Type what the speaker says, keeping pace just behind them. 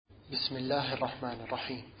بسم الله الرحمن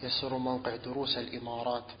الرحيم. يسر موقع دروس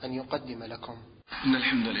الإمارات أن يقدم لكم إن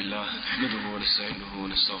الحمد لله نحمده ونستعينه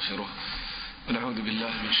ونستغفره ونعوذ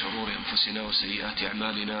بالله من شرور أنفسنا وسيئات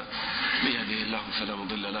أعمالنا، من يهده الله فلا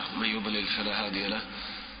مضل له ومن يضلل فلا هادي له،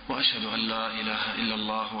 وأشهد أن لا إله إلا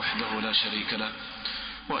الله وحده لا شريك له،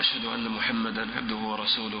 وأشهد أن محمدا عبده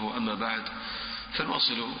ورسوله. أما بعد،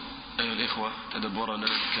 فنواصل أيها الإخوة تدبرنا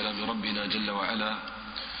كلام ربنا جل وعلا،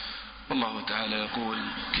 والله تعالى يقول: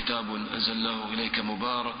 كتاب أنزلناه إليك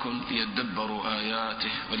مبارك ليدبروا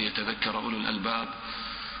آياته وليتذكر أولو الألباب.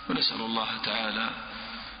 ونسأل الله تعالى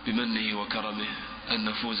بمنه وكرمه أن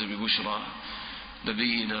نفوز ببشرى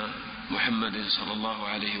نبينا محمد صلى الله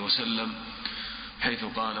عليه وسلم، حيث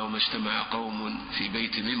قال: وما اجتمع قوم في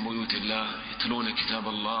بيت من بيوت الله يتلون كتاب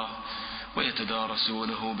الله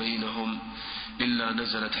ويتدارسونه بينهم إلا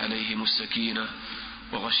نزلت عليهم السكينة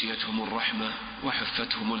وغشيتهم الرحمة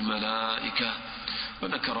وحفتهم الملائكة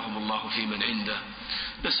وذكرهم الله في من عنده.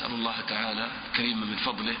 نسأل الله تعالى كريم من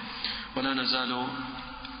فضله. ولا نزال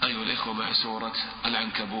أيها الإخوة مع سورة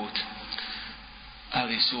العنكبوت.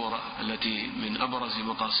 هذه السورة التي من أبرز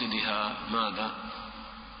مقاصدها ماذا؟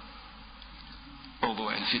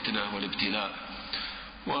 موضوع الفتنة والابتلاء.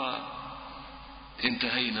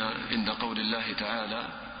 وانتهينا عند قول الله تعالى: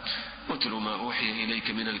 واتل ما أوحي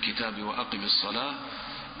إليك من الكتاب وأقم الصلاة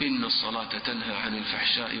إن الصلاة تنهى عن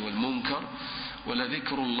الفحشاء والمنكر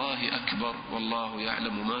ولذكر الله أكبر والله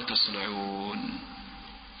يعلم ما تصنعون.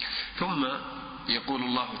 ثم يقول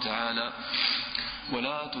الله تعالى: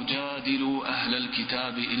 ولا تجادلوا أهل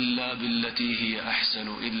الكتاب إلا بالتي هي أحسن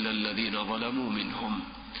إلا الذين ظلموا منهم.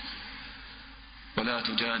 ولا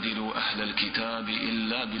تجادلوا أهل الكتاب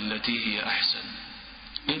إلا بالتي هي أحسن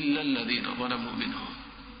إلا الذين ظلموا منهم.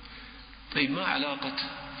 طيب، ما علاقة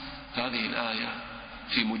هذه الآية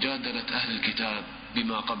في مجادلة أهل الكتاب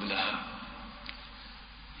بما قبلها؟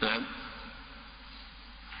 نعم،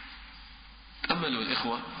 تأملوا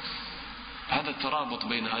الإخوة هذا الترابط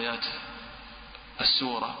بين آيات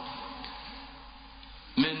السورة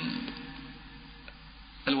من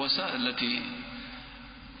الوسائل التي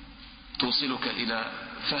توصلك إلى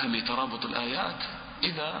فهم ترابط الآيات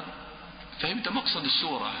إذا فهمت مقصد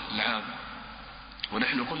السورة العام.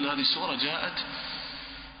 ونحن قلنا هذه السورة جاءت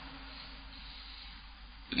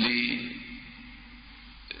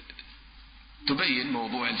لتبين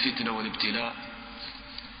موضوع الفتنة والابتلاء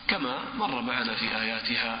كما مر معنا في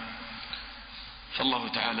آياتها. فالله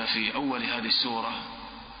تعالى في أول هذه السورة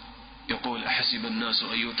يقول: أحسب الناس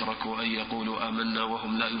أن يتركوا أن يقولوا آمنا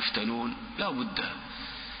وهم لا يفتنون. لا بد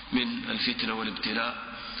من الفتنة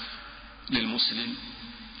والابتلاء للمسلم،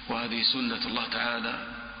 وهذه سنة الله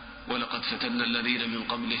تعالى: ولقد فتنا الذين من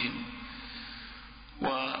قبلهم.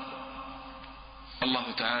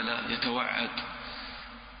 والله تعالى يتوعد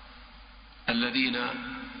الذين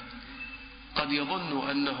قد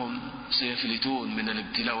يظنوا أنهم سيفلتون من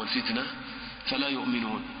الابتلاء والفتنة فلا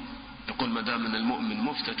يؤمنون. يقول: ما دام أن المؤمن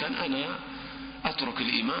مفتتن أنا أترك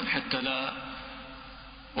الإيمان حتى لا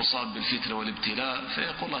أصاب بالفتنة والابتلاء.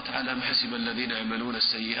 فيقول الله تعالى: أم حسب الذين يعملون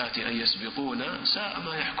السيئات أن يسبقونا ساء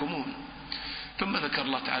ما يحكمون. ثم ذكر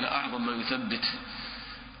الله تعالى أعظم ما يثبت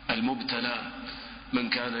المبتلى: من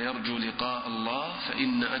كان يرجو لقاء الله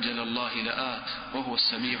فإن أجل الله لآت وهو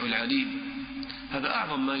السميع العليم. هذا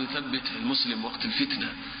أعظم ما يثبت المسلم وقت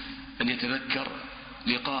الفتنة، أن يتذكر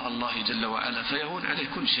لقاء الله جل وعلا فيهون عليه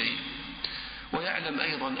كل شيء. ويعلم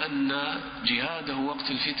أيضا أن جهاده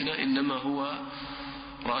وقت الفتنة إنما هو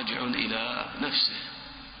راجع إلى نفسه،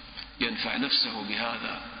 ينفع نفسه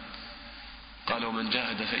بهذا. قال: ومن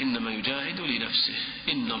جاهد فإنما يجاهد لنفسه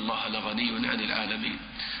إن الله لغني عن العالمين.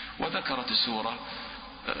 وذكرت السورة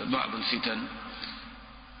بعض الفتن.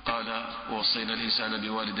 قال: ووصينا الإنسان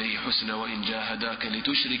بوالديه حسنا وإن جاهداك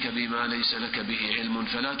لتشرك بما ليس لك به علم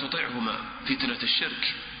فلا تطعهما. فتنة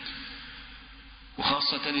الشرك،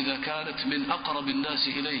 وخاصة إذا كانت من أقرب الناس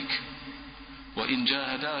إليك. وإن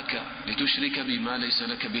جاهداك لتشرك بما ليس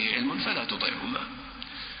لك به علم فلا تطعهما.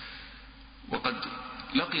 وقد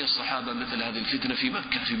لقي الصحابة مثل هذه الفتنة في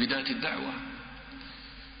مكة في بداية الدعوة.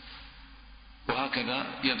 وهكذا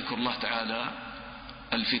يذكر الله تعالى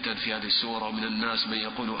الفتن في هذه السورة: ومن الناس من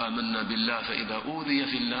يقول آمنا بالله فإذا أوذي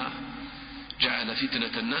في الله جعل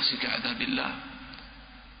فتنة الناس كعذاب الله.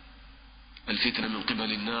 الفتنة من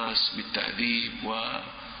قبل الناس بالتعذيب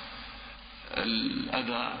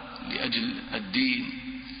والأذى لأجل الدين.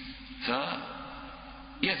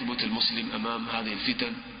 فيثبت المسلم أمام هذه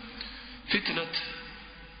الفتن. فتنة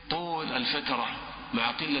طول الفترة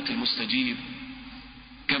مع قلة المستجيب،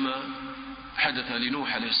 كما حدث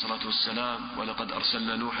لنوح عليه الصلاة والسلام: ولقد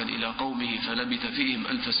أرسلنا نوحا إلى قومه فلبث فيهم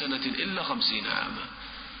 1000 سنة إلا 50 عاما.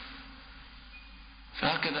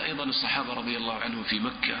 فهكذا أيضا الصحابة رضي الله عنهم في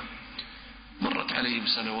مكة مرت عليهم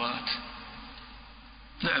سنوات،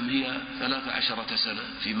 نعم هي 13 سنة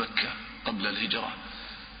في مكة قبل الهجرة،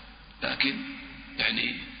 لكن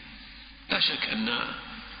يعني لا شك أن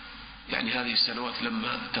يعني هذه السنوات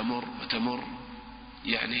لما تمر وتمر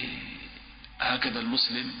يعني هكذا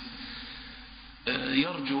المسلم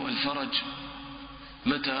يرجو الفرج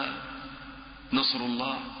متى نصر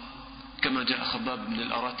الله، كما جاء خباب بن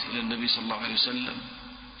الأرت إلى النبي صلى الله عليه وسلم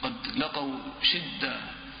قد لقوا شدة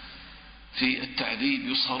في التعذيب،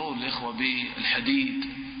 يصهرون الإخوة بالحديد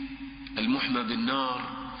المحمى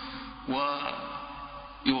بالنار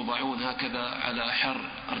ويوضعون هكذا على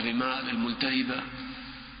حر الرمال الملتهبة.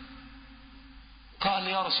 قال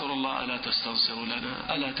يا رسول الله ألا تستنصر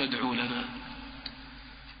لنا، ألا تدعو لنا؟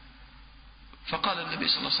 فقال النبي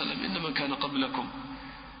صلى الله عليه وسلم إنما كان قبلكم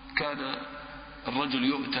كان الرجل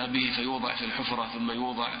يؤتى به فيوضع في الحفرة ثم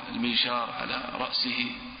يوضع المنشار على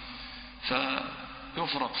رأسه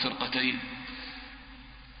فيفرق فرقتين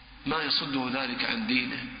ما يصده ذلك عن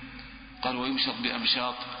دينه. قال ويمشط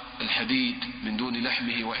بأمشاط الحديد من دون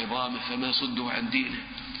لحمه وعظامه فما يصده عن دينه.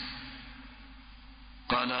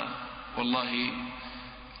 قال والله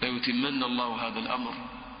ليتمن الله هذا الأمر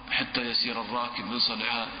حتى يسير الراكب من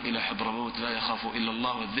صنعاء إلى حضرموت لا يخاف إلا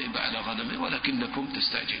الله والذئب على غنمه ولكنكم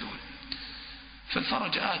تستعجلون.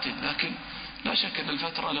 فالفرج آت، لكن لا شك أن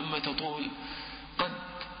الفترة لما تطول قد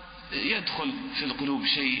يدخل في القلوب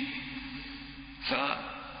شيء،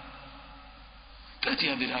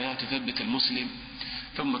 فتأتي هذه الآيات تثبت المسلم.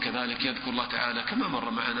 ثم كذلك يذكر الله تعالى كما مر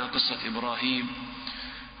معنا قصة إبراهيم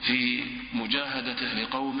في مجاهدته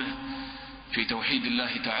لقومه في توحيد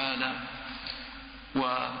الله تعالى،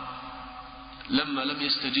 ولما لم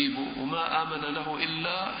يستجيبوا وما آمن له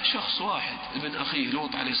إلا شخص واحد ابن أخيه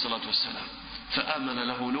لوط عليه الصلاة والسلام، فآمن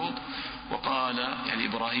له لوط وقال يعني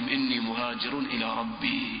إبراهيم إني مهاجر إلى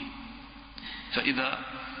ربي. فإذا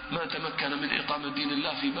ما تمكن من إقامة دين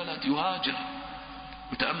الله في بلد يهاجر.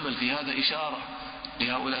 وتأمل في هذا إشارة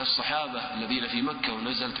لهؤلاء الصحابة الذين في مكة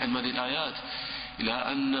ونزلت عن هذه الآيات إلى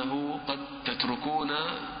أنه قد تتركون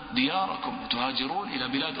دياركم وتهاجرون إلى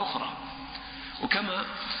بلاد أخرى. وكما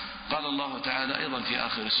قال الله تعالى أيضا في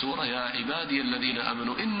آخر السورة يا عبادي الذين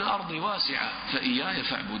آمنوا إن أرضي واسعة فإياي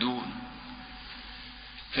فاعبدون.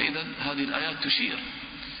 فإذا هذه الآيات تشير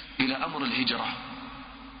إلى أمر الهجرة،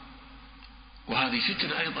 وهذه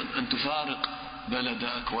فتنة أيضا أن تفارق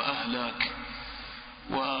بلدك وأهلك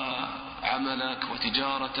وعملك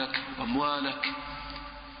وتجارتك وأموالك،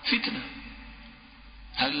 فتنة.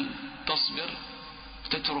 هل تصبر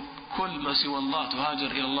تترك كل ما سوى الله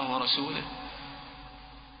تهاجر إلى الله ورسوله؟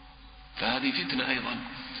 فهذه فتنة أيضا.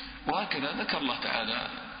 وهكذا ذكر الله تعالى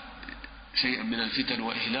شيئا من الفتن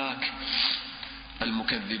وإهلاك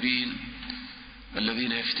المكذبين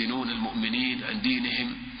الذين يفتنون المؤمنين عن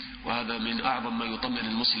دينهم، وهذا من أعظم ما يطمئن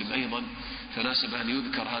المسلم أيضا. فناسب أن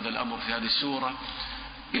يذكر هذا الأمر في هذه السورة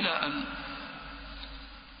إلى أن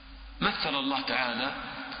مثل الله تعالى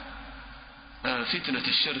فتنة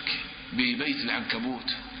الشرك ببيت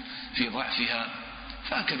العنكبوت في ضعفها،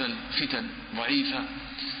 فهكذا الفتن ضعيفة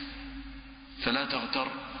فلا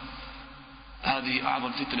تغتر. هذه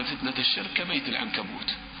أعظم فتنة فتنة الشرك كبيت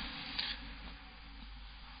العنكبوت.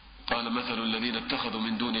 قال مثل الذين اتخذوا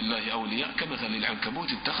من دون الله أولياء كمثل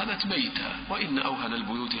العنكبوت اتخذت بيتا وإن أوهن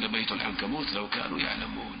البيوت لبيت العنكبوت لو كانوا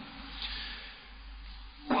يعلمون.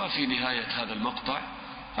 وفي نهاية هذا المقطع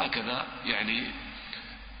هكذا يعني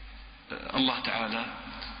الله تعالى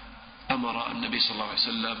أمر النبي صلى الله عليه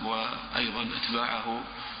وسلم وأيضا أتباعه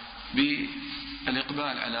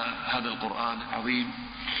بالإقبال على هذا القرآن العظيم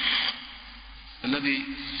الذي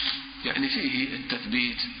يعني فيه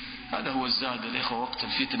التثبيت. هذا هو الزاد الإخوة وقت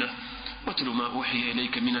الفتنة. واتل ما أوحي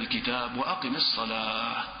إليك من الكتاب وأقم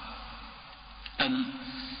الصلاة. أن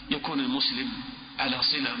يكون المسلم على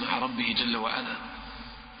صلة مع ربه جل وعلا.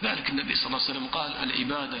 ذلك النبي صلى الله عليه وسلم قال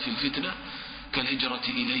العبادة في الفتنة كالهجرة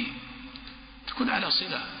إليه. تكون على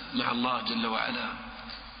صلة مع الله جل وعلا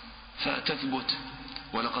فتثبت.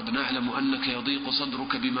 ولقد نعلم أنك يضيق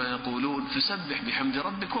صدرك بما يقولون فسبح بحمد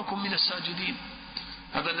ربك وكن من الساجدين.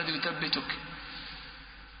 هذا الذي يثبتك.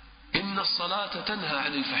 إن الصلاة تنهى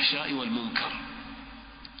عن الفحشاء والمنكر.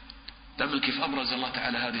 تأمل كيف أبرز الله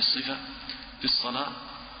تعالى هذه الصفة في الصلاة.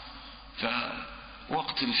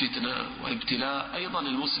 فوقت الفتنة وابتلاء أيضا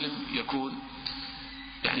المسلم يكون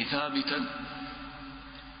يعني ثابتا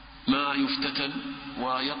ما يفتتن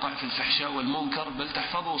ويقع في الفحشاء والمنكر، بل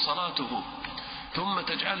تحفظه صلاته ثم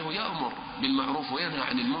تجعله يأمر بالمعروف وينهى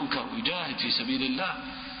عن المنكر ويجاهد في سبيل الله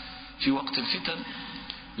في وقت الفتن،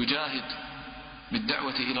 يجاهد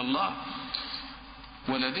بالدعوة إلى الله.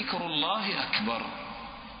 ولذكر الله أكبر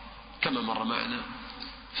كما مر معنا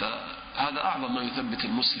فهذا أعظم ما يثبت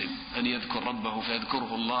المسلم، أن يذكر ربه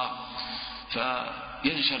فيذكره الله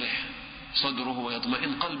فينشرح صدره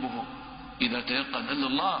ويطمئن قلبه إذا تيقن أن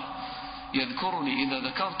الله يذكرني إذا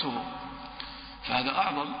ذكرته، فهذا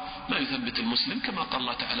أعظم ما يثبت المسلم، كما قال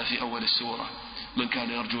الله تعالى في أول السورة: من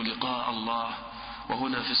كان يرجو لقاء الله.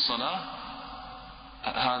 وهنا في الصلاة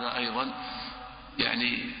هذا أيضا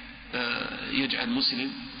يعني يجعل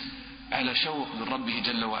المسلم على شوق من ربه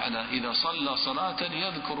جل وعلا إذا صلى صلاة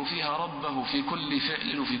يذكر فيها ربه في كل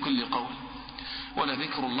فعل وفي كل قول.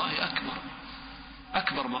 ولذكر الله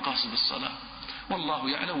أكبر مقاصد الصلاة، والله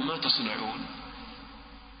يعلم ما تصنعون.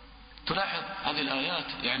 تلاحظ هذه الآيات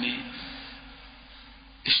يعني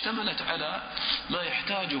اشتملت على ما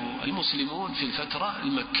يحتاجه المسلمون في الفترة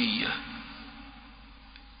المكية.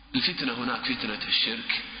 الفتنة هناك فتنة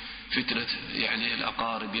الشرك، فتنة يعني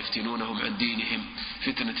الأقارب يفتنونهم عن دينهم،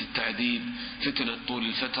 فتنة التعذيب، فتنة طول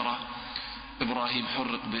الفترة، إبراهيم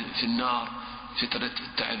حرق في النار، فتنة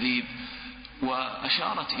التعذيب.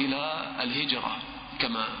 وأشارت إلى الهجرة،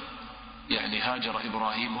 كما يعني هاجر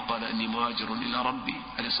إبراهيم وقال إني مهاجر إلى ربي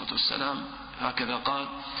عليه الصلاة والسلام، هكذا قال.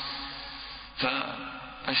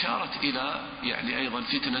 فأشارت إلى يعني أيضا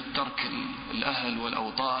فتنة ترك الأهل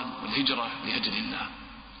والأوطان والهجرة لأجل الله.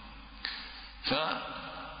 فهذه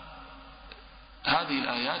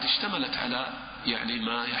الآيات اشتملت على يعني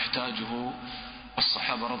ما يحتاجه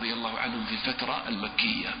الصحابة رضي الله عنهم في الفترة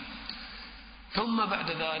المكية. ثم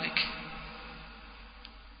بعد ذلك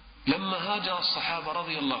لما هاجر الصحابة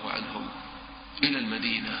رضي الله عنهم إلى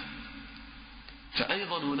المدينة،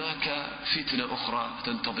 فأيضا هناك فتنة أخرى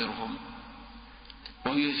تنتظرهم،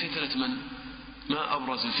 وهي فتنة ما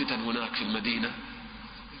أبرز الفتن هناك في المدينة؟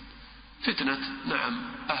 فتنة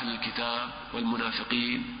أهل الكتاب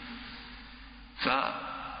والمنافقين.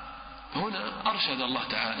 فهنا أرشد الله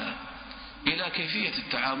تعالى إلى كيفية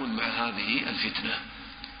التعامل مع هذه الفتنة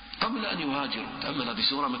قبل أن يهاجروا. تأمل، هذه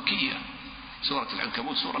سورة مكية، سورة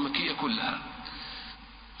العنكبوت سورة مكية كلها.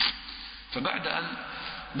 فبعد أن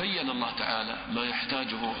بين الله تعالى ما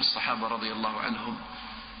يحتاجه الصحابة رضي الله عنهم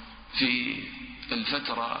في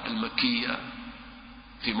الفترة المكية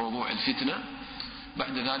في موضوع الفتنة،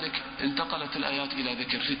 بعد ذلك انتقلت الآيات إلى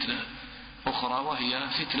ذكر فتنة أخرى، وهي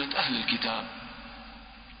فتنة أهل الكتاب.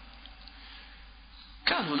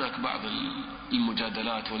 كان هناك بعض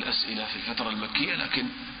المجادلات والأسئلة في الفترة المكية، لكن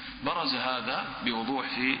برز هذا بوضوح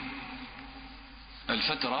في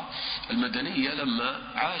الفترة المدنية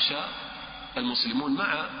لما عاش المسلمون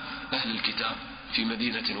مع أهل الكتاب في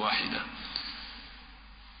مدينة واحدة.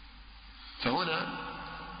 فهنا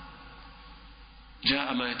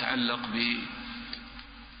جاء ما يتعلق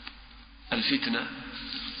بالفتنة،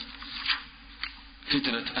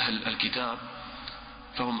 فتنة أهل الكتاب،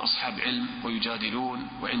 فهم أصحاب علم ويجادلون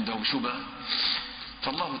وعندهم شبه.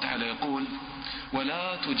 فالله تعالى يقول: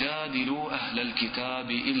 ولا تجادلوا أهل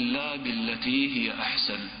الكتاب إلا بالتي هي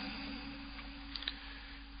أحسن.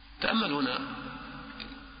 تأمل هنا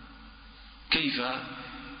كيف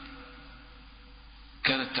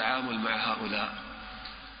كان التعامل مع هؤلاء.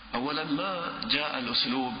 أولا ما جاء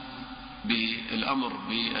الأسلوب بالأمر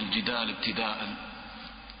بالجدال ابتداء،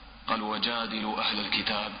 قال وجادلوا أهل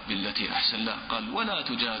الكتاب بالتي أحسن، لا، قال ولا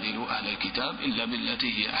تجادلوا أهل الكتاب إلا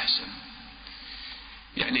بالتي هي أحسن.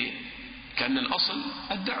 يعني كأن الأصل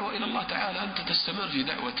الدعوة إلى الله تعالى، أنت تستمر في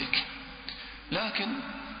دعوتك، لكن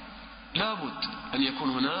لابد أن يكون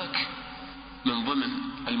هناك من ضمن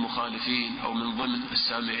المخالفين أو من ضمن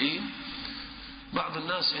السامعين بعض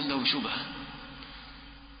الناس عندهم شبه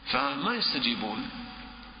فما يستجيبون،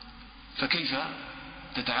 فكيف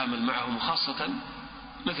تتعامل معهم، خاصة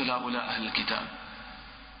مثل هؤلاء أهل الكتاب؟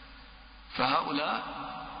 فهؤلاء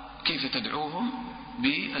كيف تدعوهم؟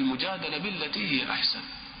 بالمجادلة بالتي هي أحسن.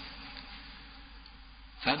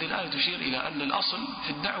 فهذه الآية تشير إلى أن الأصل في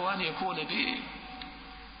الدعوة أن يكون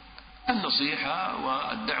بالنصيحة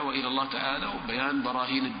والدعوة إلى الله تعالى وبيان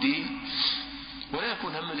براهين الدين، ولا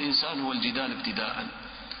يكون هم الإنسان هو الجدال ابتداء.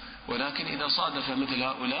 ولكن إذا صادف مثل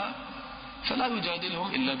هؤلاء فلا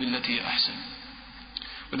يجادلهم إلا بالتي أحسن.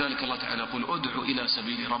 وذلك الله تعالى يقول: ادع إلى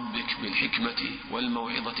سبيل ربك بالحكمة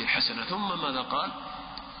والموعظة الحسنة، ثم ماذا قال؟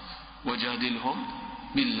 وجادلهم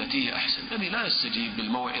بالتي أحسن. يعني لا يستجيب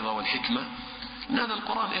بالموعظة والحكمة، إن هذا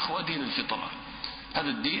القرآن إخوة دين الفطرة، هذا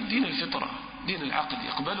الدين دين الفطرة، دين العقل،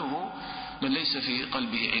 يقبله من ليس في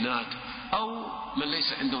قلبه عناد أو من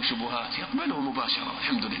ليس عنده شبهات، يقبله مباشرة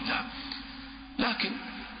الحمد لله. لكن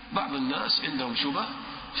بعض الناس عندهم شبه،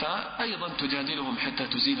 فأيضا تجادلهم حتى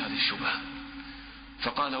تزيل هذه الشبهة.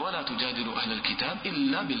 فقال: ولا تجادلوا أهل الكتاب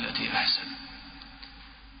إلا بالتي أحسن.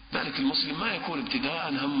 ذلك المسلم ما يكون ابتداء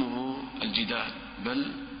همه الجدال،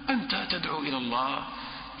 بل أنت تدعو إلى الله،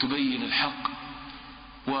 تبين الحق،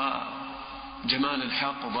 وجمال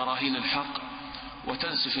الحق وبراهين الحق،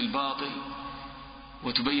 وتنسف الباطل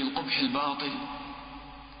وتبين قبح الباطل،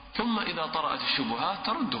 ثم إذا طرأت الشبهات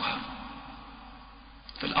تردها.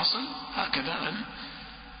 فالأصل هكذا أن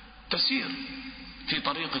تسير في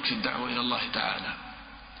طريقك في الدعوة إلى الله تعالى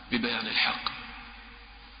ببيان الحق.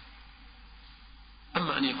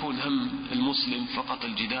 أما أن يكون هم المسلم فقط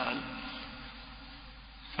الجدال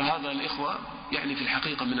فهذا الإخوة يعني في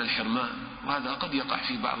الحقيقة من الحرمان، وهذا قد يقع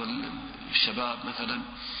في بعض الشباب مثلا،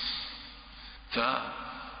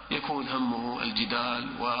 فيكون همه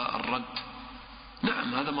الجدال والرد.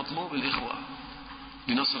 نعم هذا مطلوب الإخوة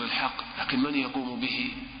لنصر الحق، لكن من يقوم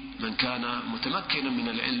به؟ من كان متمكنا من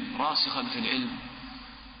العلم راسخا في العلم.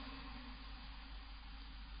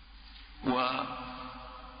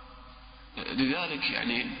 ولذلك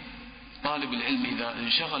يعني طالب العلم إذا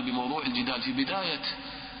انشغل بموضوع الجدال في بداية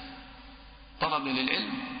طلب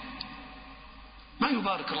للعلم ما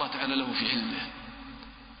يبارك الله تعالى له في علمه،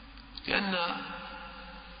 لأن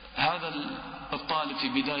هذا الطالب في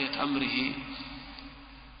بداية أمره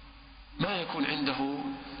ما يكون عنده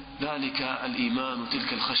ذلك الإيمان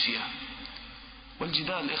وتلك الخشية.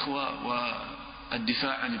 والجدال إخوة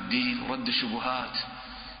والدفاع عن الدين ورد الشبهات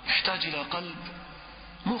يحتاج إلى قلب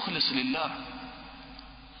مخلص لله،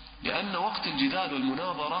 لأن وقت الجدال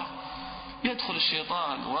والمناظرة يدخل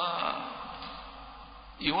الشيطان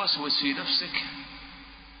ويوسوس في نفسك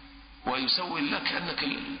ويسول لك أنك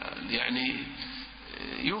يعني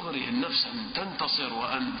يغري النفس أن تنتصر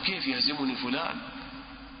وأن كيف يهزمني فلان،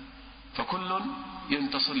 فكل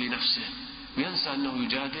ينتصر لنفسه وينسى أنه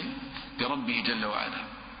يجادل بربه جل وعلا،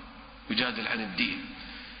 يجادل عن الدين،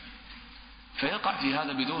 فيقع في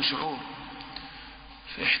هذا بدون شعور.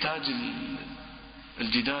 فيحتاج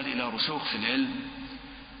الجدال إلى رسوخ في العلم.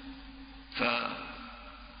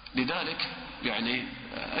 فلذلك يعني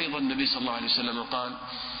أيضا النبي صلى الله عليه وسلم قال: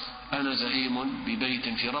 أنا زعيم ببيت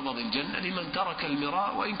في ربض الجنة لمن ترك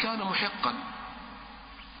المراء وإن كان محقا.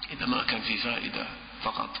 إذا ما كان في فائدة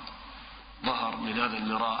فقط ظهر من هذا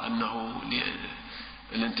المراء أنه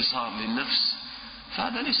الانتصار للنفس،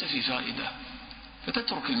 فهذا ليس في فائدة،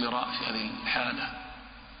 فتترك المراء في هذه الحالة.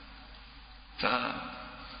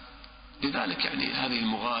 فلذلك يعني هذه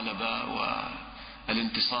المغالبة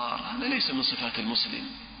والانتصار هذا ليس من صفات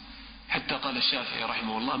المسلم. حتى قال الشافعي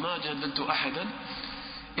رحمه الله: ما جادلت أحدا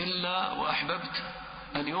إلا وأحببت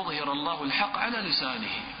أن يظهر الله الحق على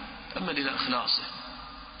لسانه، أما إلى إخلاصه.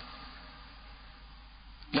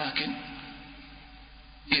 لكن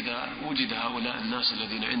إذا وجد هؤلاء الناس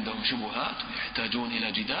الذين عندهم شبهات ويحتاجون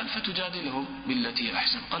إلى جدال فتجادلهم بالتي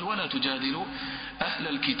أحسن. قال: ولا تجادلوا أهل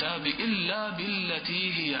الكتاب إلا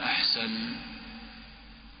بالتي هي أحسن.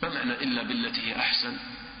 ما معنى إلا بالتي هي أحسن؟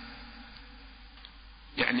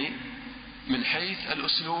 يعني من حيث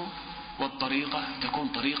الأسلوب والطريقة تكون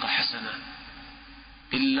طريقة حسنة.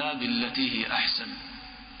 إلا بالتي هي أحسن.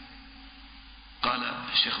 قال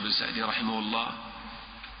الشيخ بن سعدي رحمه الله: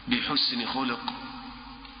 بحسن خلق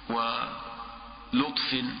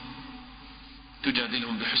ولطف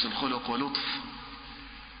تجادلهم، بحسن خلق ولطف.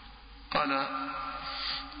 قال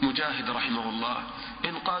مجاهد رحمه الله: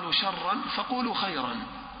 إن قالوا شرا فقولوا خيرا.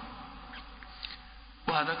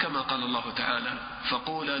 وهذا كما قال الله تعالى: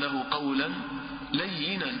 فقول له قولا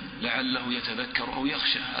لينا لعله يتذكر أو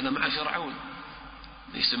يخشى. هذا مع فرعون،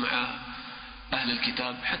 ليس مع أهل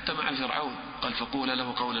الكتاب، حتى مع فرعون قال: فقول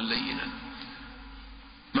له قولا لينا.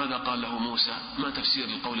 ماذا قال له موسى؟ ما تفسير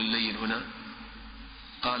القول اللين هنا؟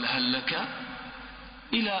 قال: هل لك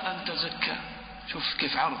إلى أن تزكى. شوف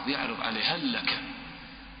كيف يعرض عليه: هل لك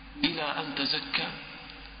إلى أن تزكى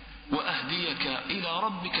وأهديك إلى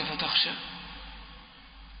ربك فتخشى.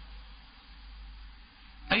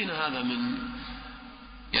 أين هذا من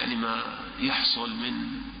يعني ما يحصل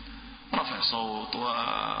من رفع صوت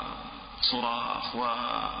وصراخ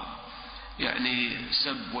ويعني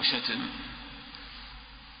سب وشتم،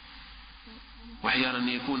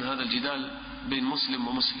 وأحيانا يكون هذا الجدال بين مسلم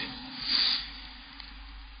ومسلم.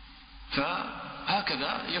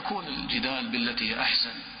 فهكذا يكون الجدال بالتي هي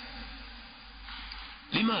أحسن.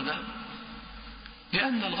 لماذا؟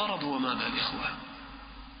 لأن الغرض هو ماذا الإخوة؟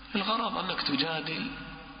 الغرض أنك تجادل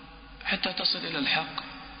حتى تصل إلى الحق،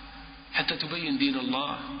 حتى تبين دين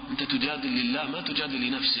الله. أنت تجادل لله، ما تجادل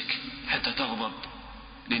لنفسك حتى تغضب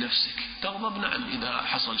لنفسك. تغضب نعم إذا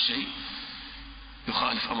حصل شيء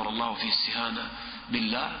يخالف أمر الله وفيه استهانة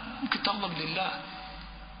بالله، ممكن تغضب لله.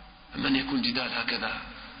 أما أن يكون جدال هكذا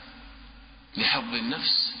لحظ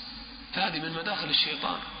النفس فهذه من مداخل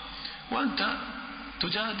الشيطان، وأنت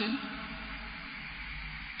تجادل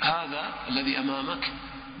هذا الذي أمامك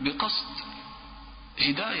بقصد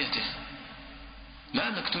هدايته، لا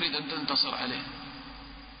أنك تريد أن تنتصر عليه.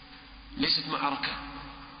 ليست معركة،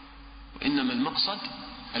 وإنما المقصد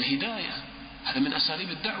الهداية. هذا من أساليب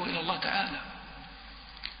الدعوة إلى الله تعالى.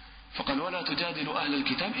 فقال ولا تجادل أهل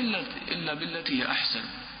الكتاب إلا بالتي هي أحسن.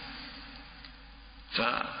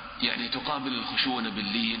 فيعني تقابل الخشونة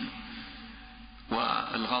باللين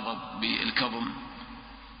والغضب بالكظم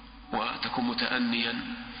وتكون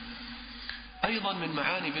متأنيا. أيضا من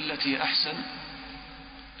معاني بالتي هي أحسن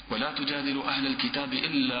ولا تجادل أهل الكتاب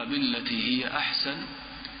إلا بالتي هي أحسن،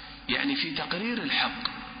 يعني في تقرير الحق،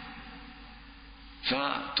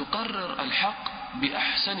 فتقرر الحق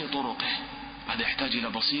بأحسن طرقه. هذا يحتاج إلى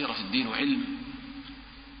بصيرة في الدين وعلم،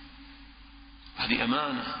 هذه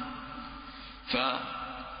أمانة.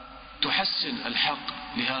 فتحسن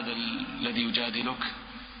الحق لهذا الذي يجادلك،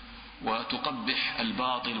 وتقبح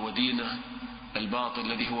الباطل ودينه الباطل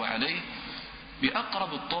الذي هو عليه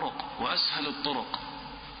بأقرب الطرق وأسهل الطرق،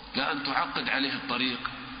 لا أن تعقد عليه الطريق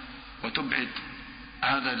وتبعد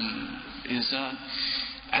هذا الإنسان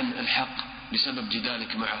عن الحق بسبب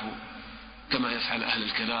جدالك معه، كما يفعل أهل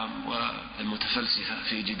الكلام والمتفلسفة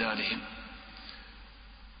في جدالهم.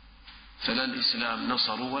 فلا الإسلام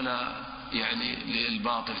نصروا ولا يعني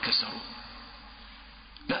للباطل كسروا.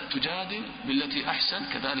 لا، تجادل بالتي أحسن،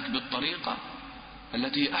 كذلك بالطريقة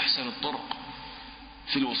التي أحسن الطرق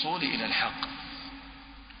في الوصول إلى الحق.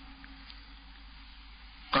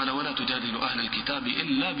 قال ولا تجادل أهل الكتاب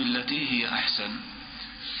إلا بالتي هي أحسن.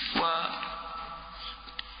 ومن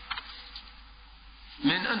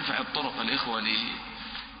أنفع الطرق الإخوة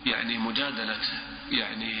يعني مجادلة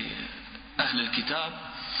يعني أهل الكتاب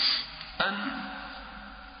أن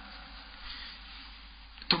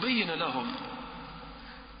تبين لهم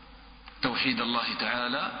توحيد الله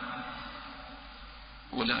تعالى.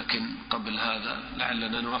 ولكن قبل هذا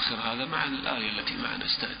لعلنا نؤخر هذا مع الآية التي معنا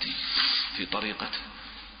ستأتي في طريقة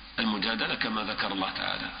المجادلة كما ذكر الله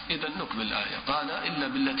تعالى. إذا نكمل الآية. قال إلا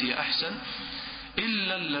بالتي أحسن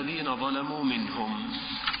إلا الذين ظلموا منهم.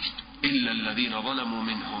 إلا الذين ظلموا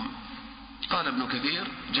منهم. قال ابن كثير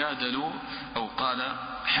جادلوا أو قال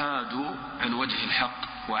حادوا عن وجه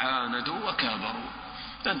الحق وعاندوا وكابروا.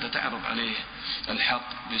 أنت تعرض عليه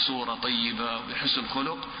الحق بصورة طيبة وبحسن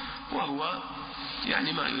خلق، وهو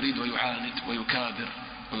يعني ما يريد ويعاند ويكابر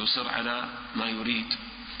ويصر على ما يريد.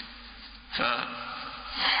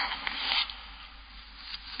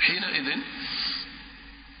 فحينئذ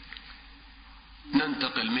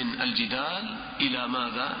ننتقل من الجدال إلى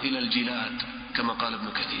ماذا؟ إلى الجلاد كما قال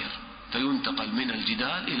ابن كثير. فينتقل من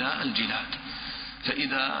الجدال إلى الجلاد.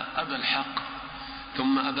 فإذا أبى الحق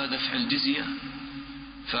ثم أبى دفع الجزية،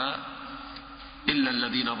 فإلا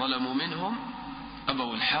الذين ظلموا منهم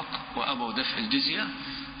أبوا الحق وأبوا دفع الجزية،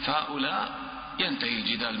 فهؤلاء ينتهي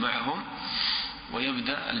الجدال معهم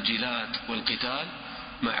ويبدأ الجلاد والقتال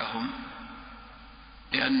معهم،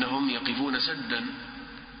 لأنهم يقفون سدا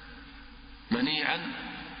منيعا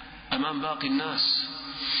أمام باقي الناس،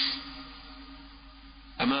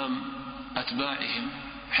 أمام أتباعهم،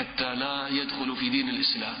 حتى لا يدخلوا في دين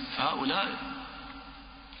الإسلام. فهؤلاء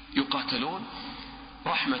يقاتلون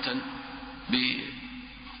رحمة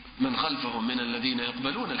بمن خلفهم من الذين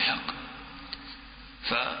يقبلون الحق.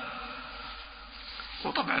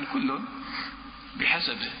 وطبعا كل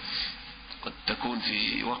بحسبه. قد تكون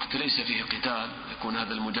في وقت ليس فيه قتال، يكون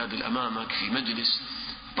هذا المجادل أمامك في مجلس،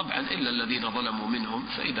 طبعا إلا الذين ظلموا منهم.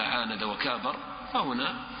 فإذا عاند وكابر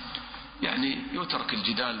فهنا يعني يترك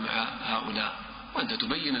الجدال مع هؤلاء وأنت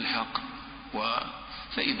تبين الحق.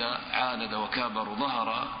 فإذا عاند وكابر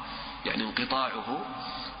وظهر يعني انقطاعه،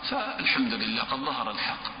 فالحمد لله قد ظهر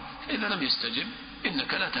الحق. فإذا لم يستجب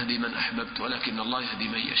إنك لا تهدي من أحببت ولكن الله يهدي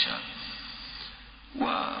من يشاء.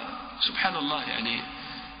 وسبحان الله يعني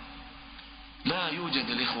لا يوجد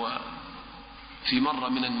الإخوة في مرة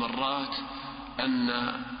من المرات أن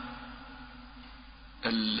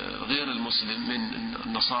غير المسلم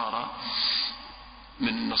من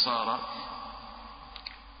النصارى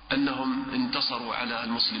أنهم انتصروا على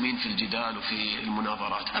المسلمين في الجدال وفي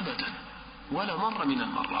المناظرات أبدا، ولا مرة من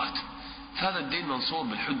المرات. هذا الدين منصور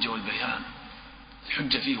بالحجة والبيان،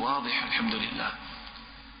 الحجة فيه واضحة الحمد لله.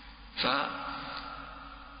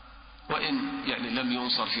 وإن يعني لم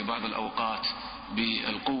ينصر في بعض الأوقات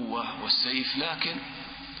بالقوة والسيف، لكن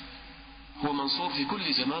هو منصور في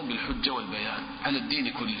كل زمان بالحجة والبيان على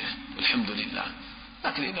الدين كله الحمد لله.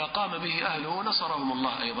 لكن إذا قام به أهله نصرهم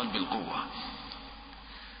الله أيضا بالقوة.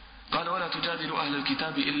 قال ولا تجادل أهل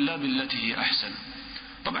الكتاب إلا بالتي هي أحسن.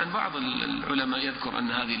 طبعا بعض العلماء يذكر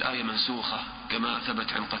أن هذه الآية منسوخة كما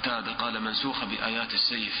ثبت عن قتادة، قال منسوخة بآيات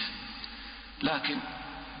السيف، لكن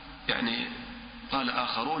يعني قال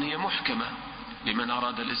آخرون هي محكمة لمن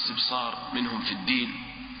أراد الاستبصار منهم في الدين،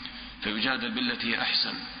 فيجادل بالتي هي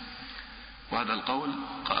أحسن. وهذا القول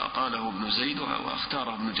قاله ابن زيد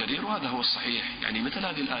واختاره ابن جرير، وهذا هو الصحيح. يعني مثل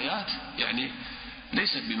هذه الآيات يعني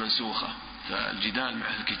ليست بمنسوخة، فالجدال مع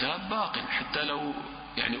الكتاب باق حتى لو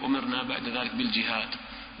يعني أمرنا بعد ذلك بالجهاد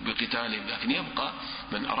بقتالهم، لكن يبقى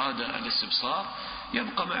من أراد الاستبصار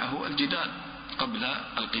يبقى معه الجدال قبل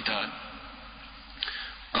القتال.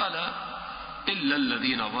 قال إلا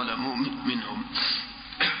الذين ظلموا منهم.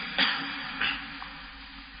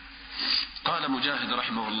 قال مجاهد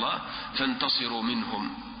رحمه الله فانتصروا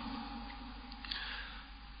منهم.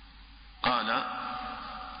 قال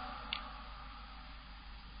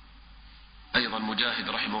أيضا مجاهد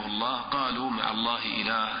رحمه الله قالوا مع الله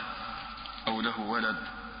إله أو له ولد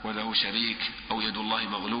وله شريك أو يد الله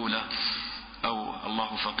مغلولة أو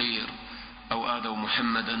الله فقير أو آذوا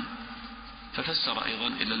محمدا، ففسر أيضا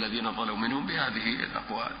إلا الذين ظلموا منهم بهذه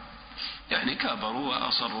الأقوال، يعني كابروا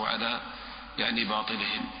وأصروا على يعني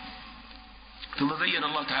باطلهم. ثم بين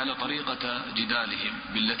الله تعالى طريقة جدالهم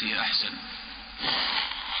بالتي أحسن.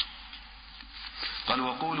 قال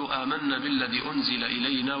وقولوا آمنا بالذي أنزل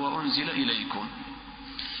إلينا وأنزل إليكم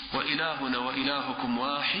وإلهنا وإلهكم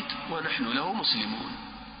واحد ونحن له مسلمون.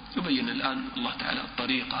 يبين الآن الله تعالى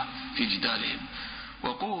الطريقة في جدالهم.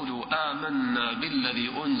 وقولوا آمنا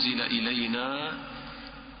بالذي أنزل إلينا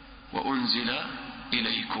وأنزل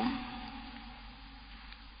إليكم.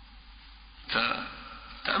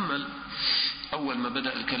 فتأمل أول ما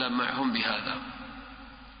بدأ الكلام معهم بهذا،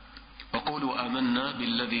 وقولوا آمنا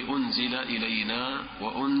بالذي أنزل إلينا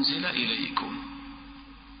وأنزل إليكم.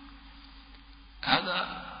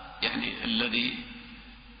 هذا يعني الذي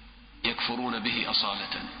يكفرون به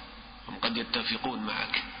أصالة، هم قد يتفقون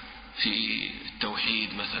معك في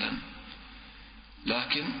التوحيد مثلا،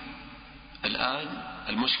 لكن الآن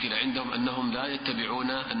المشكلة عندهم أنهم لا يتبعون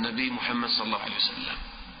النبي محمد صلى الله عليه وسلم.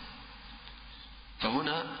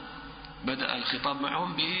 فهنا بدأ الخطاب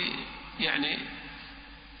معهم يعني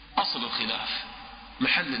أصل الخلاف،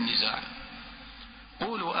 محل النزاع.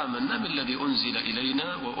 قولوا آمنا بالذي أنزل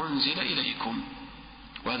إلينا وأنزل إليكم.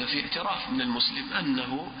 وهذا في اعتراف من المسلم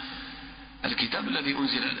أنه الكتاب الذي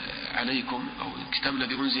أنزل عليكم أو الكتاب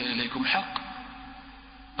الذي أنزل إليكم حق،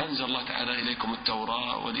 أنزل الله تعالى إليكم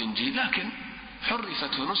التوراة والإنجيل، لكن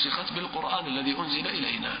حرفت ونسخت بالقرآن الذي أنزل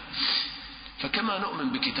إلينا. فكما نؤمن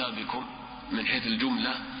بكتابكم من حيث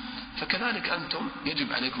الجملة، فكذلك أنتم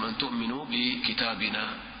يجب عليكم أن تؤمنوا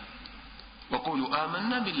بكتابنا. وقولوا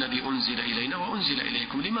آمنا بالذي أنزل إلينا وأنزل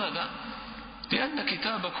إليكم. لماذا؟ لأن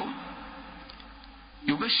كتابكم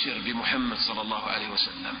يبشر بمحمد صلى الله عليه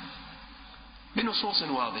وسلم بنصوص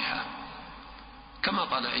واضحة، كما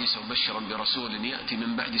قال عيسى مبشرا برسول يأتي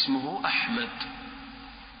من بعد اسمه أحمد.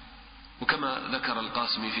 وكما ذكر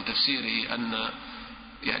القاسمي في تفسيره أن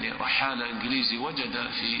يعني رحالة إنجليزي وجد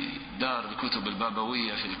في دار الكتب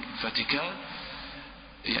البابوية في الفاتيكان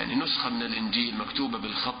يعني نسخة من الإنجيل مكتوبة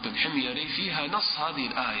بالخط الحميري فيها نص هذه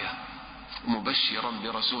الآية مبشرا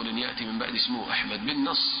برسول يأتي من بعد اسمه أحمد،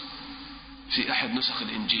 بالنص في أحد نسخ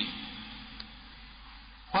الإنجيل.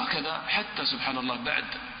 وهكذا حتى سبحان الله بعد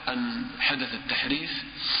أن حدث التحريف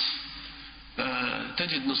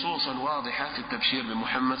تجد نصوصا واضحة في التبشير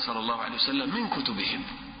بمحمد صلى الله عليه وسلم من كتبهم،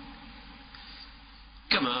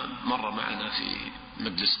 كما مر معنا في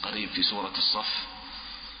مجلس قريب في سورة الصف،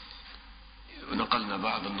 ونقلنا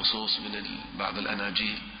بعض النصوص من بعض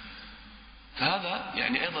الأناجيل. فهذا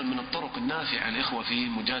يعني أيضا من الطرق النافعة الإخوة في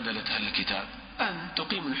مجادلة أهل الكتاب، أن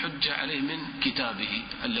تقيم الحجة عليه من كتابه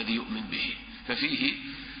الذي يؤمن به. ففيه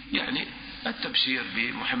يعني التبشير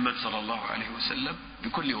بمحمد صلى الله عليه وسلم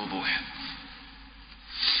بكل وضوح،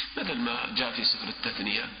 مثل ما جاء في سفر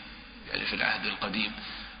التثنية يعني في العهد القديم،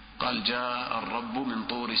 قال جاء الرب من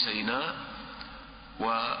طور سيناء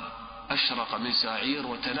وأشرق من ساعير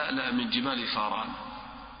وتلألأ من جبال فاران.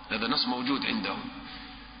 هذا نص موجود عندهم،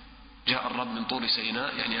 جاء الرب من طور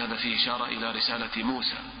سيناء، يعني هذا فيه إشارة إلى رسالة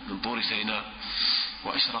موسى من طور سيناء.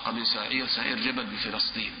 وأشرق من ساعير، ساعير جبل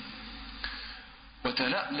بفلسطين.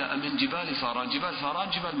 وتلألأ من جبال فاران، جبال فاران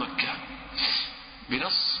جبال مكة،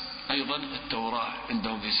 بنص أيضا التوراة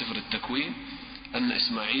عندهم في سفر التكوين أن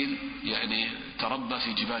إسماعيل يعني تربى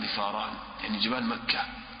في جبال فاران، يعني جبال مكة.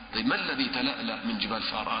 طيب ما الذي تلألأ من جبال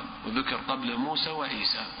فاران؟ وذكر قبل موسى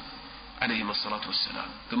وعيسى عليهما الصلاة والسلام،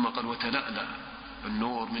 ثم قال وتلألأ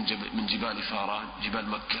النور من جبال فاران جبال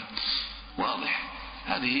مكة. واضح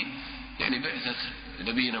هذه يعني بعثة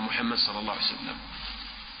نبينا محمد صلى الله عليه وسلم.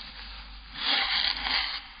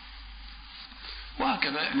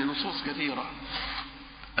 وهكذا يعني نصوص كثيرة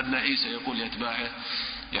أن عيسى يقول لأتباعه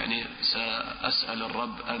يعني سأسأل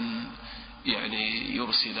الرب أن يعني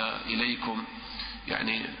يرسل إليكم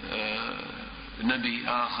يعني نبي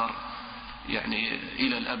آخر يعني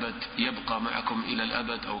إلى الأبد، يبقى معكم إلى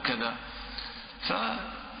الأبد أو كذا.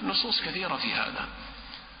 فنصوص كثيرة في هذا.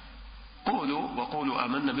 وقولوا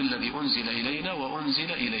آمنا بالذي أنزل إلينا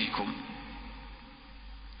وأنزل إليكم،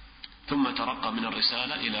 ثم ترقى من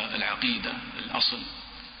الرسالة إلى العقيدة الأصل،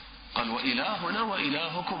 قال وإلهنا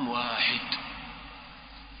وإلهكم واحد.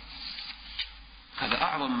 هذا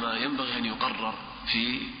أعظم ما ينبغي أن يقرر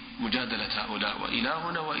في مجادلة هؤلاء،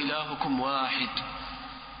 وإلهنا وإلهكم واحد،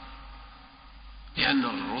 لأن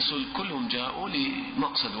الرسل كلهم جاءوا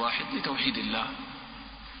لمقصد واحد، لتوحيد الله.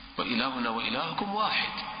 وإلهنا وإلهكم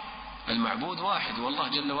واحد، المعبود واحد والله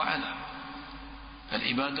جل وعلا،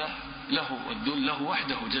 العبادة له والذل له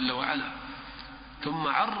وحده جل وعلا. ثم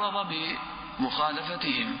عرض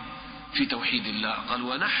بمخالفتهم في توحيد الله، قال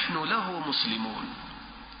ونحن له مسلمون،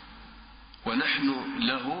 ونحن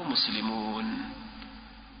له مسلمون،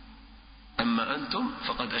 أما أنتم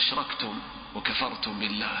فقد أشركتم وكفرتم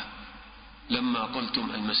بالله لما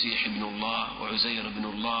قلتم المسيح ابن الله وعزير ابن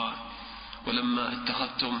الله، ولما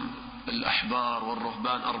اتخذتم الأحبار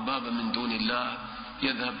والرهبان أربابا من دون الله.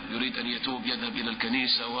 يريد أن يتوب، يذهب إلى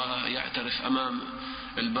الكنيسة ويعترف أمام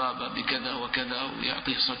الباب بكذا وكذا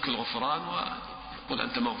ويعطيه صك الغفران ويقول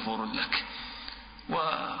أنت مغفور لك.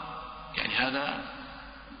 ويعني هذا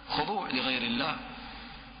خضوع لغير الله.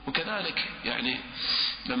 وكذلك يعني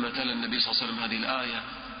لما تلا النبي صلى الله عليه وسلم هذه الآية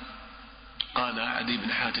قال عدي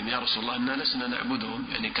بن حاتم يا رسول الله إننا لسنا نعبدهم،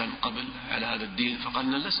 يعني كان قبل على هذا الدين، فقال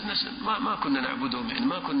ما كنا نعبدهم، يعني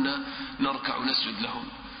ما كنا نركع ونسجد لهم.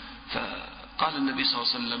 فقال النبي صلى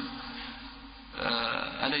الله عليه وسلم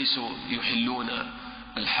أليسوا يحلون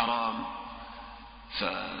الحرام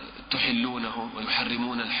فتحلونه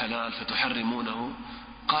ويحرمون الحلال فتحرمونه؟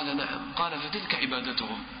 قال نعم. قال فتلك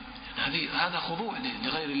عبادتهم. هذا خضوع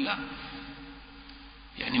لغير الله.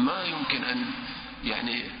 يعني ما يمكن أن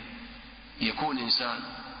يعني يكون إنسان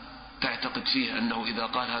تعتقد فيه أنه إذا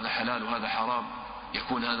قال هذا حلال وهذا حرام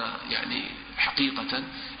يكون هذا يعني حقيقة،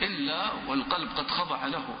 إلا والقلب قد خضع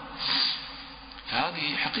له.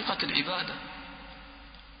 فهذه حقيقة العبادة.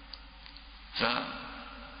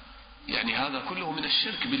 يعني هذا كله من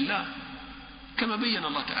الشرك بالله، كما بين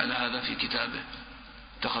الله تعالى هذا في كتابه: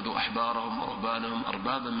 اتخذوا أحبارهم ورهبانهم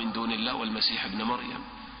أربابا من دون الله والمسيح ابن مريم.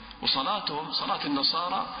 وصلاتهم صلاة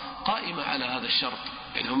النصارى قائمة على هذا الشرط،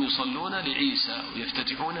 يعني هم يصلون لعيسى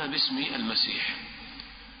ويفتتحونها باسم المسيح،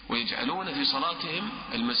 ويجعلون في صلاتهم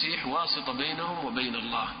المسيح واسطة بينهم وبين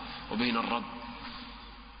الله وبين الرب.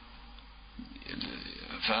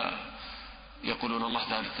 فيقولون الله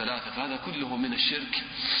تعالى الثلاثة. فهذا كله من الشرك.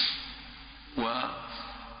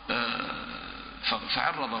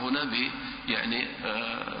 فعرض هنا يعني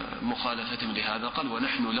مخالفتهم لهذا، قال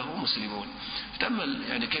ونحن له مسلمون. تأمل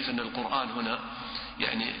يعني كيف أن القرآن هنا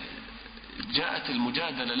يعني جاءت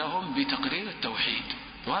المجادلة لهم بتقرير التوحيد،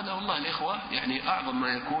 وهذا والله الإخوة يعني أعظم ما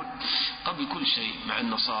يكون قبل كل شيء مع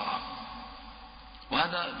النصارى،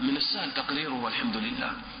 وهذا من السهل تقريره والحمد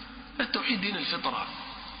لله. التوحيد دين الفطرة.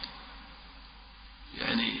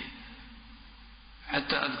 يعني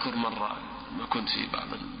حتى أذكر مرة ما كنت في بعض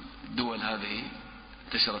الدول هذه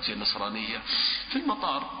انتشرت في النصرانية، في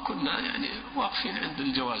المطار كنا يعني واقفين عند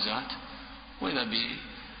الجوازات، وإذا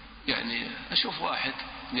يعني أشوف واحد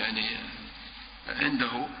يعني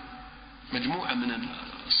عنده مجموعة من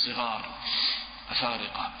الصغار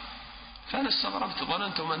أفارقة، فأنا استغربت،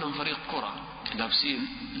 ظننتم أنهم فريق كرة لابسين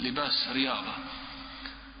لباس رياضة.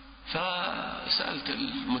 فسألت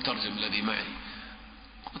المترجم الذي معي،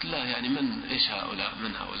 قلت لا يعني إيش هؤلاء؟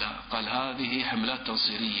 من هؤلاء؟ قال هذه حملات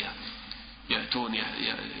تنصيرية يأتون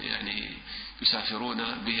يعني يسافرون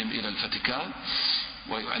بهم إلى الفاتيكان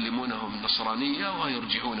ويعلمونهم النصرانية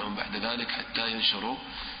ويرجعونهم بعد ذلك حتى ينشروا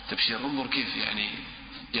تبشير. انظر كيف يعني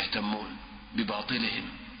يهتمون بباطلهم.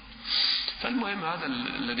 فالمهم هذا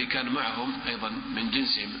الذي كان معهم أيضا من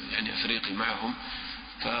جنسهم يعني أفريقي معهم،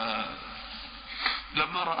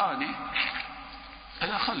 فلما رآني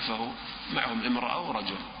أنا خلفه معهم امرأة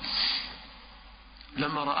ورجل،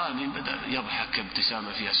 لما رآني بدأ يضحك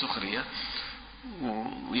ابتسامة فيها سخرية،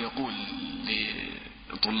 ويقول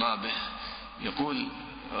لطلابه يقول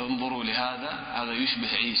انظروا لهذا، هذا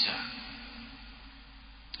يشبه عيسى،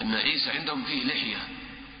 أن عيسى عندهم فيه لحية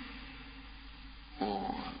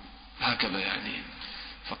وهكذا يعني،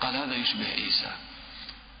 فقال هذا يشبه عيسى.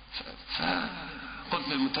 فقلت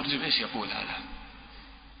للمترجم ايش يقول هذا،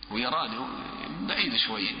 ويراني بعيد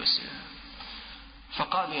شوي بس،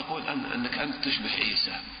 فقال يقول أنك أنت تشبه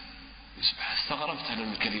عيسى. استغربت أنا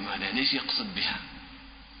من الكلمة، يعني ايش يقصد بها؟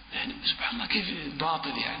 يعني سبحان الله كيف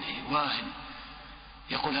باطل يعني واهن.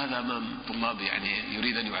 يقول هذا أمام طلاب يعني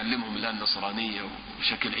يريد أن يعلمهم الآن النصرانية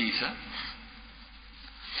وشكل عيسى.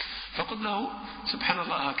 فقلت له سبحان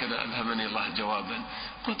الله هكذا ألهمني الله جوابا،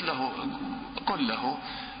 قل له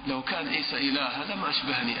لو كان عيسى إله لما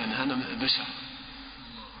أشبهني أنا بشر.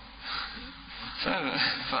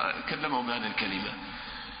 فكلموا بهذه الكلمة،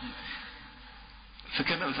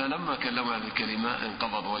 فلما كلموا هذه الكلمة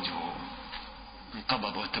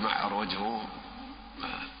انقبض وتمعر وجهه.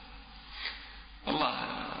 الله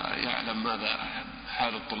يعلم ماذا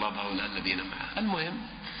حال الطلاب هؤلاء الذين معه. المهم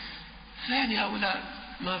يعني هؤلاء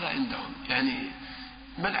ماذا عندهم؟ يعني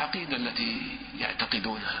ما العقيدة التي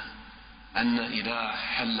يعتقدونها؟ أن إله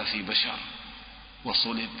حل في بشر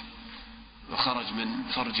وصلب وخرج من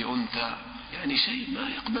فرج أنثى، يعني شيء ما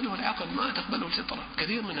يقبله العقل، ما تقبله الفطرة.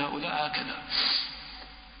 كثير من هؤلاء هكذا.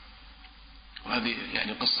 وهذه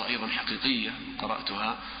يعني قصة أيضا حقيقية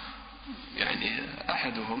قرأتها، يعني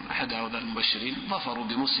أحد هؤلاء المبشرين ظفروا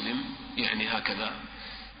بمسلم يعني هكذا،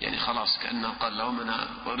 يعني خلاص كأنه قال لهم أنا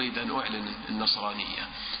أريد أن أعلن النصرانية،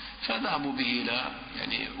 فذهبوا به إلى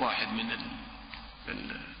يعني واحد من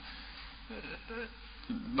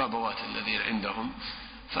البابوات الذين عندهم،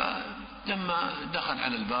 فلما دخل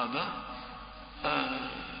على الباب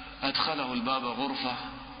أدخله الباب غرفة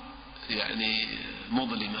يعني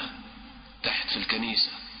مظلمة تحت في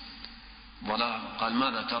الكنيسة، ظلام. قال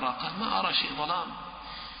ماذا ترى؟ قال ما أرى شيء، ظلام.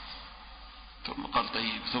 ثم قال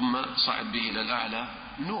طيب، ثم صعد به إلى الأعلى،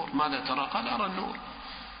 نور. ماذا ترى؟ قال أرى النور.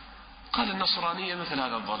 قال النصرانية مثل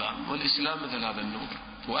هذا الظلام، والإسلام مثل هذا النور،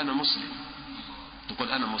 وأنا مسلم.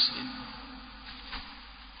 يقول أنا مسلم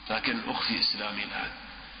لكن أخفي إسلامي الآن.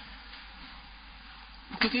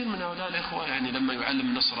 كثير من هؤلاء الإخوة يعني لما يعلم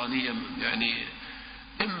النصرانية يعني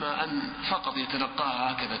إما أن فقط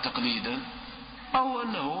يتلقاها هكذا تقليدا، أو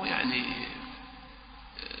أنه يعني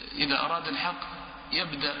إذا أراد الحق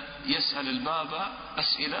يبدأ يسأل الباب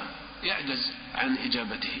أسئلة يعجز عن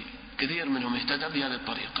إجابته. كثير منهم اهتدى بهذه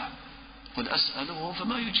الطريقة، قل أسأله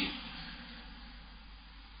فما يجيب.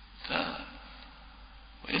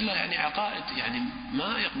 وإلا يعني عقائد يعني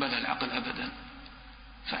ما يقبلها العقل أبدا.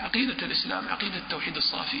 فعقيدة الإسلام عقيدة التوحيد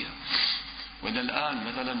الصافية. وإلى الآن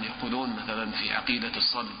مثلا يقولون مثلا في عقيدة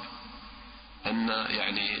الصلب أن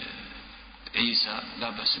يعني عيسى، لا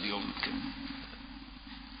بأس اليوم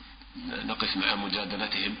نقف مع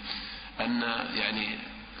مجادلتهم، أن يعني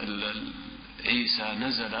عيسى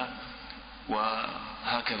نزل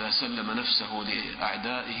وهكذا سلم نفسه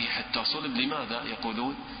لأعدائه حتى صلب. لماذا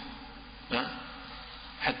يقولون؟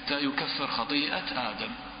 حتى يكفر خطيئة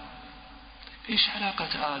آدم. إيش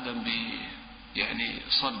علاقة آدم يعني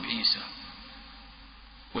صلب عيسى؟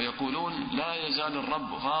 ويقولون لا يزال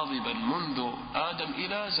الرب غاضبا منذ آدم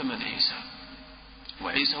إلى زمن عيسى،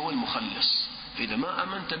 وعيسى هو المخلص. فإذا ما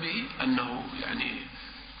أمنت به أنه يعني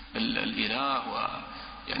الإله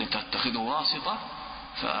ويعني تتخذه واسطة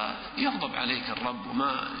فيغضب عليك الرب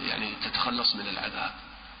وما يعني تتخلص من العذاب.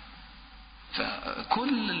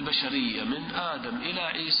 فكل البشرية من آدم إلى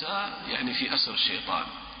عيسى يعني في أسر الشيطان،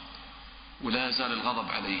 ولا يزال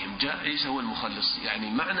الغضب عليهم. جاء عيسى هو المخلص. يعني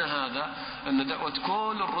معنى هذا أن دعوة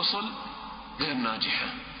كل الرسل غير ناجحة.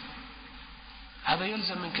 هذا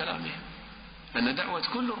يلزم من كلامه أن دعوة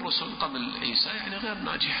كل الرسل قبل عيسى يعني غير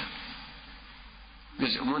ناجحة.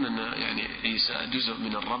 يزعمون أن يعني عيسى جزء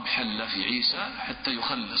من الرب حل في عيسى حتى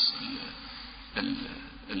يخلص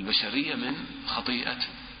البشرية من خطيئة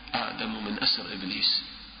آدم ومن أسر إبليس.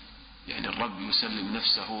 يعني الرب يسلم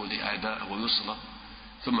نفسه لأعدائه ويصلب،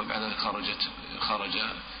 ثم بعد ذلك خرج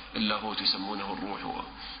اللاهوت يسمونه الروح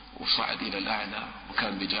وصعد إلى الأعلى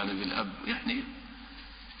وكان بجانب الأب. يعني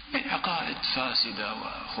عقائد فاسدة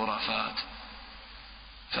وخرافات.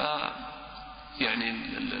 يعني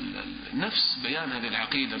نفس بيان هذه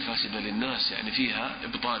العقيدة الفاسدة للناس يعني فيها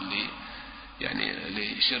إبطال يعني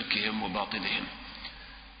لشركهم وباطلهم.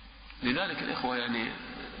 لذلك الإخوة يعني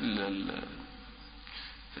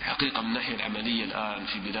الحقيقة من الناحية العملية الآن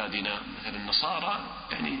في بلادنا مثل النصارى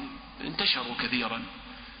يعني انتشروا كثيرا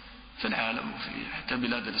في العالم وفي حتى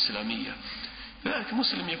البلاد الإسلامية. لذلك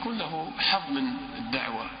مسلم يكون له حظ من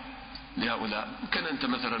الدعوة لهؤلاء. ممكن أنت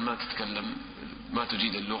مثلا ما تتكلم ما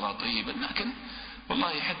تجيد اللغة طيبا، لكن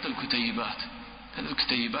والله حتى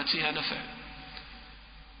الكتيبات فيها نفع.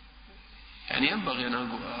 يعني ينبغي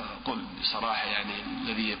أن أقول بصراحة يعني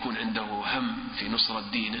الذي يكون عنده هم في نصرة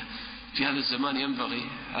دينه في هذا الزمان ينبغي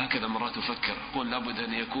هكذا مرات أفكر، أقول لابد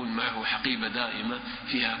أن يكون معه حقيبة دائمة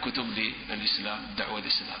فيها كتب للإسلام، دعوة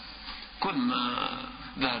الإسلام. كل ما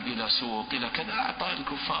ذهب إلى سوق إلى كذا أعطى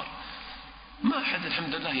الكفار. ما أحد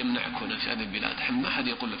الحمد لله يمنعك هنا في هذه البلاد، ما أحد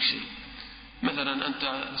يقول لك شيء. مثلا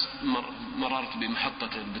أنت مررت بمحطة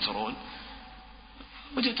البترول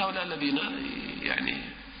وجدت هؤلاء الذين يعني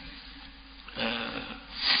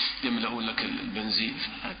يملؤون لك البنزين،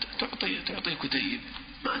 تعطيه كتيب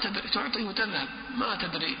ما تدري، تعطيه وتذهب ما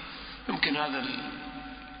تدري، يمكن هذا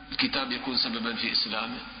الكتاب يكون سببا في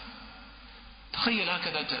إسلامه. تخيل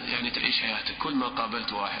هكذا يعني تعيش حياتك، كل ما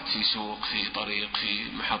قابلت واحد في سوق، في طريق،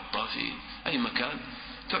 في محطة، في أي مكان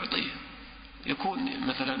تعطيه. يكون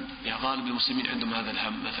مثلا يا غالب المسلمين عندهم هذا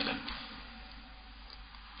الهم مثلا،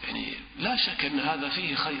 يعني لا شك أن هذا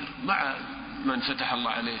فيه خير، مع من فتح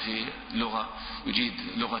الله عليه في لغة يجيد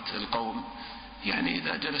لغة القوم، يعني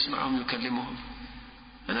إذا جلس معهم يكلمهم.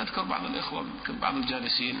 أنا أذكر بعض الإخوة بعض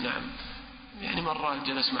الجالسين نعم يعني مرة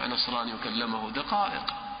جلس مع نصراني وكلمه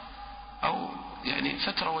دقائق أو يعني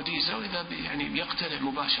فترة وجيزة، وإذا يعني يقتنع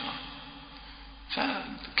مباشرة.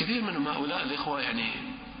 فكثير من هؤلاء الإخوة يعني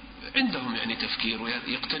عندهم يعني تفكير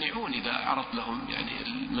ويقتنعون إذا عرض لهم يعني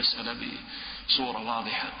المسألة بصورة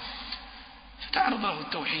واضحة، فتعرض له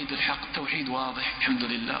التوحيد الحق، التوحيد واضح الحمد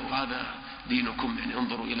لله وهذا دينكم، يعني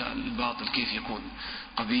انظروا إلى الباطل كيف يكون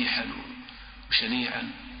قبيحا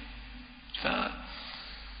وشنيعا.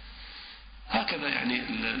 فهكذا يعني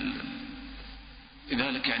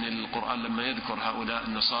لذلك يعني القرآن لما يذكر هؤلاء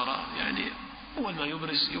النصارى يعني أول ما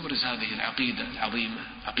يبرز هذه العقيدة العظيمة،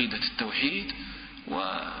 عقيدة التوحيد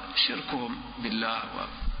وشركهم بالله،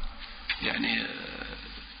 ويعني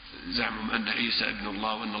زعمهم أن عيسى ابن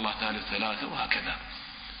الله وأن الله ثالث ثلاثة وهكذا.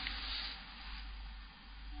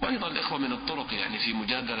 وأيضا الإخوة من الطرق يعني في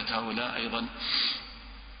مجادلة هؤلاء أيضا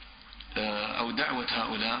أو دعوة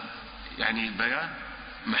هؤلاء يعني بيان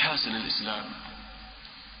محاسن الإسلام،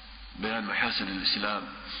 بيان محاسن الإسلام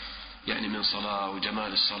يعني من صلاة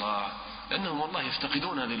وجمال الصلاة، لأنهم والله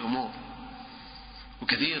يفتقدون هذه الأمور.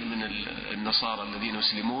 وكثير من النصارى الذين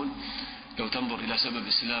يسلمون لو تنظر إلى سبب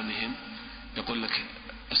إسلامهم يقول لك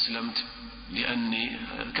أسلمت لأني،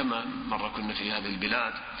 كما مرة كنا في هذه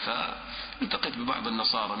البلاد فالتقيت ببعض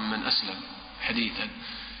النصارى ممن أسلم حديثا،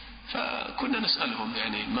 فكنا نسألهم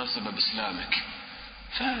يعني ما سبب إسلامك،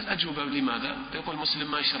 فالأجوبة لماذا؟ يقول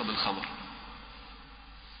مسلم ما يشرب الخمر.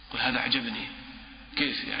 وهذا عجبني،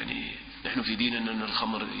 كيف يعني نحن في ديننا أن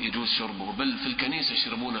الخمر يجوز شربه، بل في الكنيسة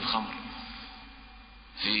يشربون الخمر،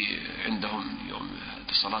 في عندهم يوم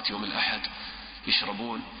صلاة يوم الأحد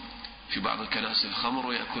يشربون في بعض الكنائس الخمر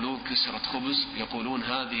ويأكلون كسرة خبز، يقولون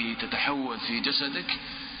هذه تتحول في جسدك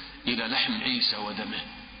إلى لحم عيسى ودمه،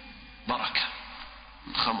 بركة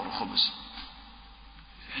خمر وخبز.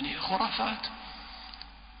 يعني خرافات،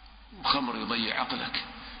 وخمر يضيع عقلك.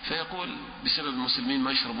 فيقول بسبب المسلمين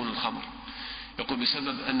ما يشربون الخمر، يقول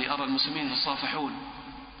بسبب أني أرى المسلمين يتصافحون،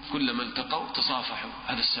 كلما التقوا تصافحوا،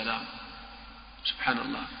 هذا السلام. سبحان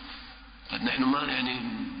الله، قد نحن ما يعني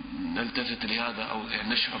نلتفت لهذا أو يعني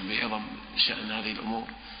نشعر بعظم شأن هذه الأمور.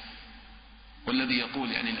 والذي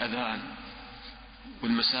يقول يعني الأذان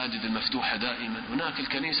والمساجد المفتوحة دائما، هناك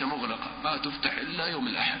الكنيسة مغلقة لا تفتح إلا يوم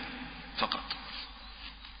الأحد فقط،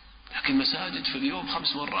 لكن مساجد في اليوم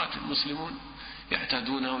 5 مرات المسلمون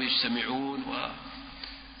يعتادونها ويجتمعون،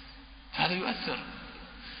 وهذا يؤثر.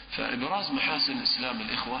 فإبراز محاسن الإسلام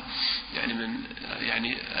الإخوة يعني من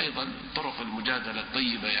يعني أيضا طرق المجادلة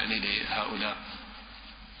الطيبة يعني لهؤلاء.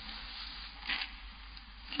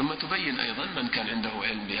 ثم تبين أيضا من كان عنده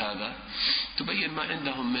علم بهذا، تبين ما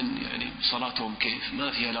عندهم من يعني صلاتهم كيف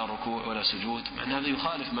ما فيها لا ركوع ولا سجود، مع أن هذا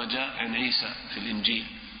يخالف ما جاء عن عيسى في الإنجيل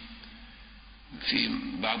في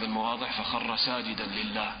بعض المواضع فخر ساجدا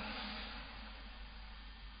لله،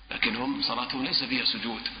 لكن هم صلاتهم ليس فيها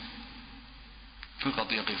سجود،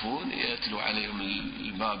 فقط يقفون يتلو عليهم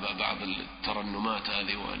الباب بعض الترنمات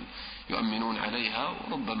هذه ويؤمنون عليها،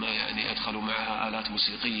 وربما يعني يدخلوا معها آلات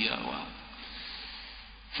موسيقية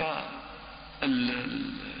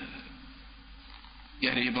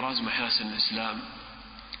يعني إبراز محاسن الإسلام.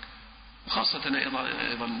 خاصة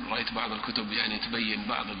أيضا رأيت بعض الكتب يعني تبين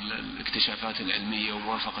بعض الاكتشافات العلمية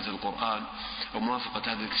وموافقة القرآن أو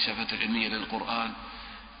موافقة هذه الاكتشافات العلمية للقرآن.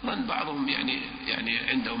 من بعضهم يعني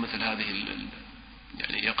عنده مثل هذه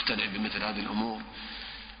يعني يقتنع بمثل هذه الأمور.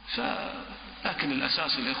 لكن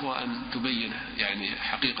الأساس الإخوة أن تبين يعني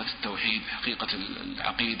حقيقة التوحيد، حقيقة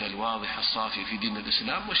العقيدة الواضحة الصافية في دين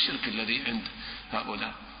الإسلام، والشرك الذي عند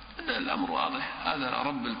هؤلاء. أن الأمر واضح، هذا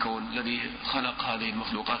رب الكون الذي خلق هذه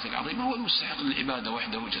المخلوقات العظيمة هو المستحق للعبادة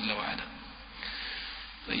وحده جل وعلا.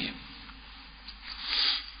 طيب،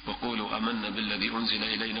 وقولوا آمنا بالذي أنزل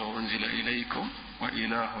إلينا وأنزل إليكم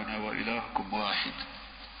وإلهنا وإلهكم واحد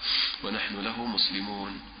ونحن له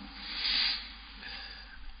مسلمون.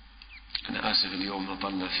 أنا آسف اليوم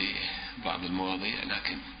نطلنا في بعض المواضيع،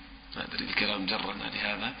 لكن ما أدري الكلام جرنا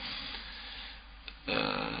لهذا،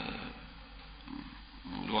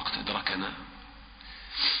 الوقت أدركنا،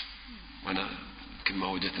 وأنا يمكن ما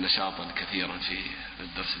وجدت نشاطا كثيرا في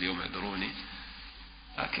الدرس اليوم، اعذروني.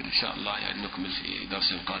 لكن إن شاء الله يعني نكمل في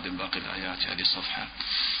درس قادم باقي الآيات هذه الصفحة.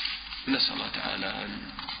 نسأل الله تعالى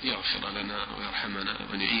أن يغفر لنا ويرحمنا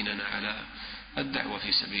وأن يعيننا على الدعوة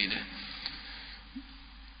في سبيله.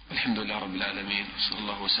 الحمد لله رب العالمين، صلى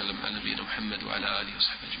الله وسلم على نبينا محمد وعلى آله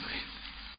وصحبه أجمعين.